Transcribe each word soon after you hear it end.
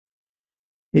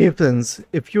Hey friends,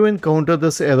 if you encounter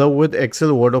this error with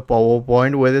Excel, Word or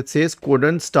PowerPoint where it says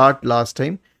couldn't start last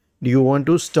time, do you want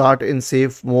to start in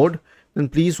safe mode? Then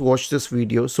please watch this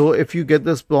video. So if you get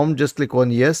this prompt, just click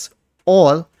on yes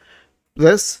or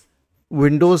press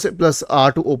Windows plus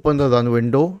R to open the run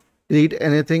window. Read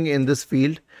anything in this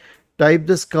field. Type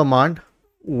this command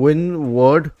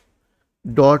winword.exe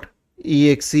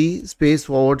space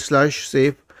forward slash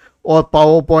save or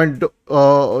PowerPoint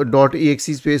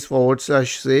 .exe space forward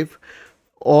slash save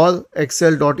or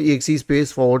excel.exe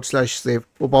space forward slash save.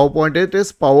 For PowerPoint it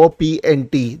is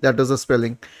PowerPNT, that is the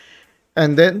spelling,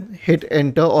 and then hit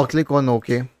enter or click on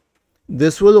OK.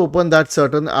 This will open that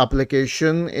certain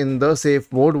application in the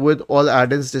safe mode with all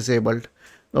add-ins disabled.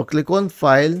 Now click on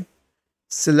file,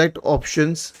 select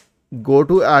options, go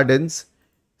to add-ins,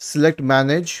 select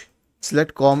manage,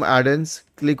 select com add-ins,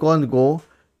 click on go,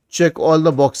 check all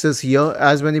the boxes here,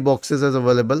 as many boxes as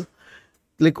available,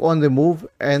 click on remove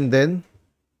and then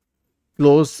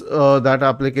close that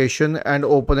application and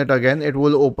open it again. It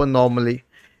will open normally.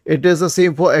 It is the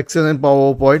same for Excel and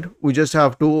PowerPoint. We just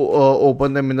have to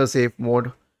open them in the safe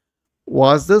mode.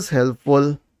 Was this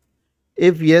helpful?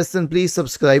 If yes, then please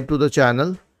subscribe to the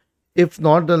channel. If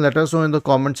not, then let us know in the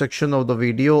comment section of the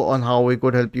video on how we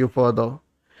could help you further.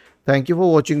 Thank you for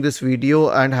watching this video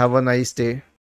and have a nice day.